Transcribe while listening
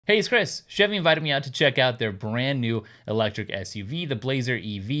Hey, it's Chris. Chevy invited me out to check out their brand new electric SUV, the Blazer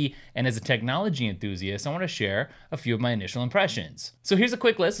EV, and as a technology enthusiast, I want to share a few of my initial impressions. So here's a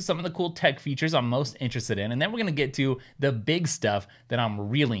quick list of some of the cool tech features I'm most interested in, and then we're going to get to the big stuff that I'm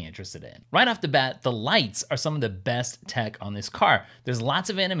really interested in. Right off the bat, the lights are some of the best tech on this car. There's lots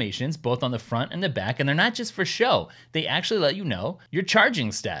of animations, both on the front and the back, and they're not just for show. They actually let you know your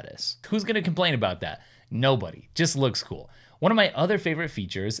charging status. Who's going to complain about that? Nobody. Just looks cool. One of my other favorite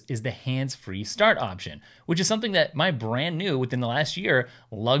features is the hands-free start option, which is something that my brand new, within the last year,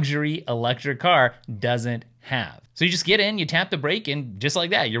 luxury electric car doesn't have. So you just get in, you tap the brake, and just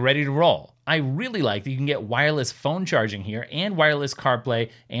like that, you're ready to roll. I really like that you can get wireless phone charging here and wireless CarPlay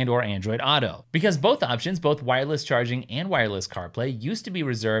and/or Android Auto, because both options, both wireless charging and wireless CarPlay, used to be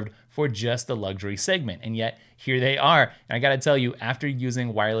reserved for just the luxury segment, and yet here they are. And I gotta tell you, after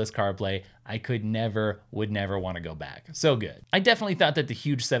using wireless CarPlay, I would never want to go back. So good. I definitely thought that the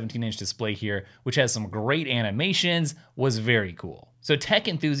huge 17-inch display here, which has some great animations, was very cool. So tech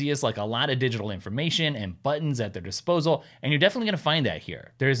enthusiasts like a lot of digital information and buttons at their disposal, and you're definitely gonna find that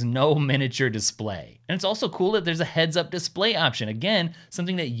here. There's no miniature display. And it's also cool that there's a heads-up display option. Again,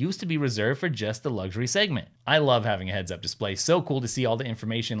 something that used to be reserved for just the luxury segment. I love having a heads-up display. So cool to see all the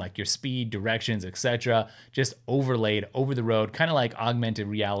information like your speed, directions, etc., just overlaid over the road, kind of like augmented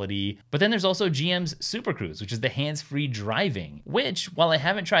reality. But then there's also GM's Super Cruise, which is the hands-free driving, which, while I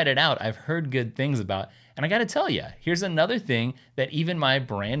haven't tried it out, I've heard good things about. And I gotta tell you, here's another thing that even my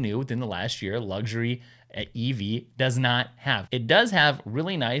brand new, within the last year, luxury EV does not have. It does have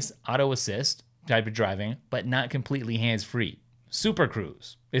really nice auto assist type of driving, but not completely hands-free. Super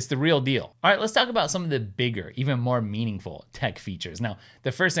Cruise. It's the real deal. All right, let's talk about some of the bigger, even more meaningful tech features. Now,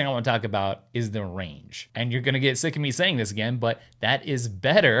 the first thing I want to talk about is the range. And you're gonna get sick of me saying this again, but that is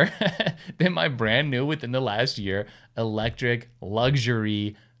better than my brand new, within the last year, electric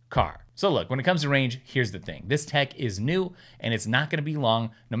luxury car. So look, when it comes to range, here's the thing. This tech is new and it's not gonna be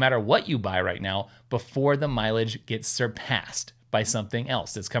long, no matter what you buy right now, before the mileage gets surpassed by something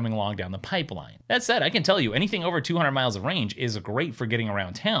else that's coming along down the pipeline. That said, I can tell you anything over 200 miles of range is great for getting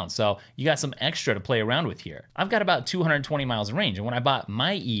around town, so you got some extra to play around with here. I've got about 220 miles of range, and when I bought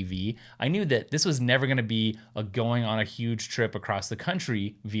my EV, I knew that this was never gonna be a going on a huge trip across the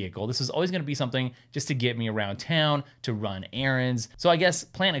country vehicle. This was always gonna be something just to get me around town, to run errands. So I guess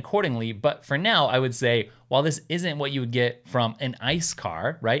plan accordingly, but for now, I would say, while this isn't what you would get from an ICE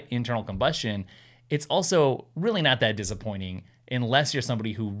car, right, internal combustion, it's also really not that disappointing unless you're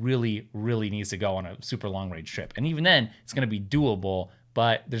somebody who really needs to go on a super long range trip. And even then, it's gonna be doable,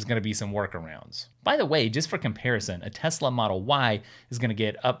 but there's gonna be some workarounds. By the way, just for comparison, a Tesla Model Y is gonna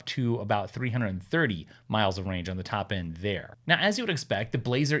get up to about 330 miles of range on the top end there. Now, as you would expect, the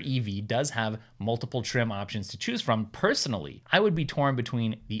Blazer EV does have multiple trim options to choose from. Personally, I would be torn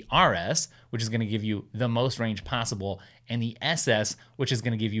between the RS, which is gonna give you the most range possible, and the SS, which is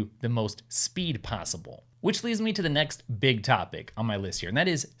gonna give you the most speed possible. Which leads me to the next big topic on my list here, and that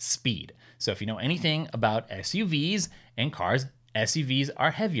is speed. So if you know anything about SUVs and cars, SUVs are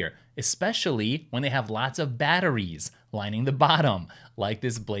heavier, especially when they have lots of batteries lining the bottom, like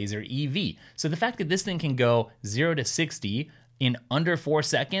this Blazer EV. So the fact that this thing can go 0 to 60 in under 4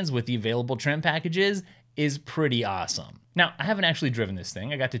 seconds with the available trim packages is pretty awesome. Now, I haven't actually driven this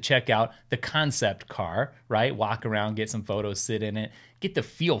thing. I got to check out the concept car, right? Walk around, get some photos, sit in it, get the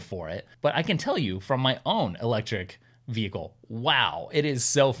feel for it. But I can tell you from my own electric vehicle, wow, it is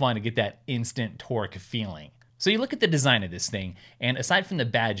so fun to get that instant torque feeling. So you look at the design of this thing, and aside from the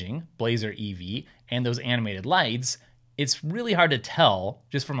badging, Blazer EV, and those animated lights, it's really hard to tell,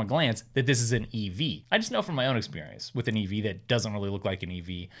 just from a glance, that this is an EV. I just know from my own experience with an EV that doesn't really look like an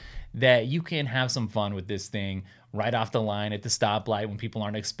EV, that you can have some fun with this thing right off the line at the stoplight when people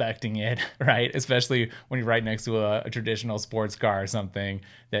aren't expecting it, right? Especially when you're right next to a traditional sports car or something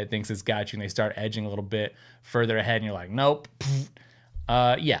that thinks it's got you and they start edging a little bit further ahead and you're like, nope.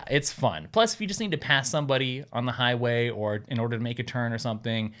 Yeah, it's fun. Plus, if you just need to pass somebody on the highway or in order to make a turn or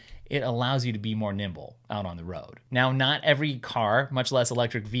something, it allows you to be more nimble out on the road. Now, not every car, much less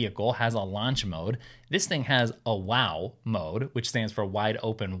electric vehicle, has a launch mode. This thing has a WOW mode, which stands for wide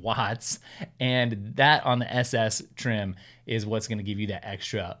open watts, and that on the SS trim is what's gonna give you that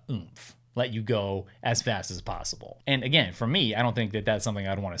extra oomph. Let you go as fast as possible. And again, for me, I don't think that that's something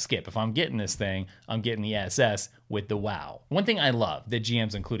I'd want to skip. If I'm getting this thing, I'm getting the SS with the WOW. One thing I love that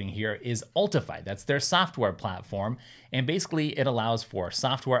GM's including here is Ultifi. That's their software platform. And basically it allows for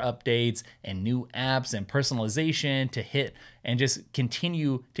software updates and new apps and personalization to hit and just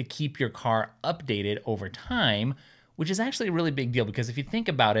continue to keep your car updated over time, which is actually a really big deal because if you think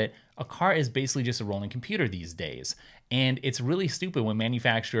about it, a car is basically just a rolling computer these days. And it's really stupid when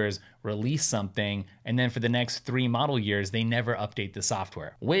manufacturers release something and then for the next 3 model years, they never update the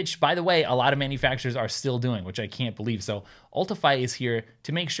software, which, by the way, a lot of manufacturers are still doing, which I can't believe. So Ultifi is here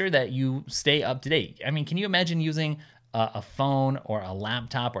to make sure that you stay up to date. I mean, can you imagine using a phone or a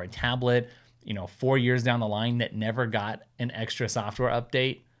laptop or a tablet, 4 years down the line that never got an extra software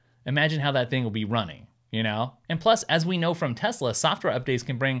update? Imagine how that thing will be running, And plus, as we know from Tesla, software updates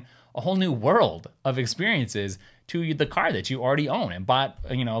can bring a whole new world of experiences to the car that you already own and bought,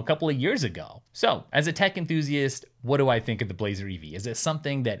 a couple of years ago. So as a tech enthusiast, what do I think of the Blazer EV? Is it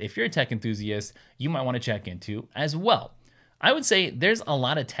something that if you're a tech enthusiast, you might want to check into as well? I would say there's a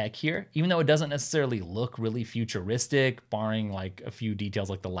lot of tech here, even though it doesn't necessarily look really futuristic, barring like a few details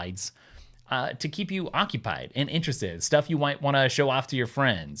like the lights, to keep you occupied and interested, stuff you might want to show off to your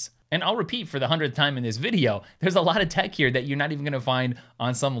friends. And I'll repeat for the 100th time in this video, there's a lot of tech here that you're not even gonna find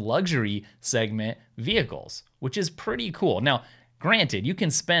on some luxury segment vehicles, which is pretty cool. Now, granted, you can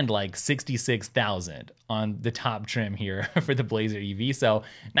spend like $66,000 on the top trim here for the Blazer EV, so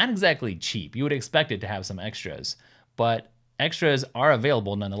not exactly cheap. You would expect it to have some extras, but extras are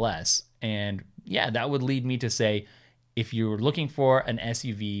available nonetheless. And yeah, that would lead me to say, if you're looking for an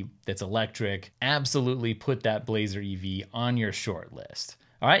SUV that's electric, absolutely put that Blazer EV on your short list.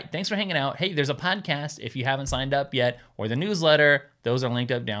 All right, thanks for hanging out. Hey, there's a podcast if you haven't signed up yet, or the newsletter. Those are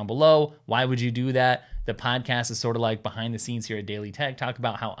linked up down below. Why would you do that? The podcast is sort of like behind the scenes here at Daily Tech. Talk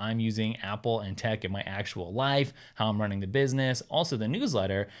about how I'm using Apple and tech in my actual life, how I'm running the business. Also, the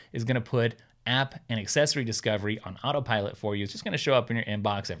newsletter is gonna put app and accessory discovery on autopilot for you. It's just gonna show up in your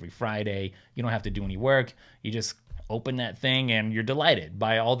inbox every Friday. You don't have to do any work. You just open that thing and you're delighted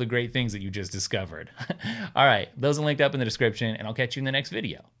by all the great things that you just discovered. All right, those are linked up in the description, and I'll catch you in the next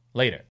video. Later.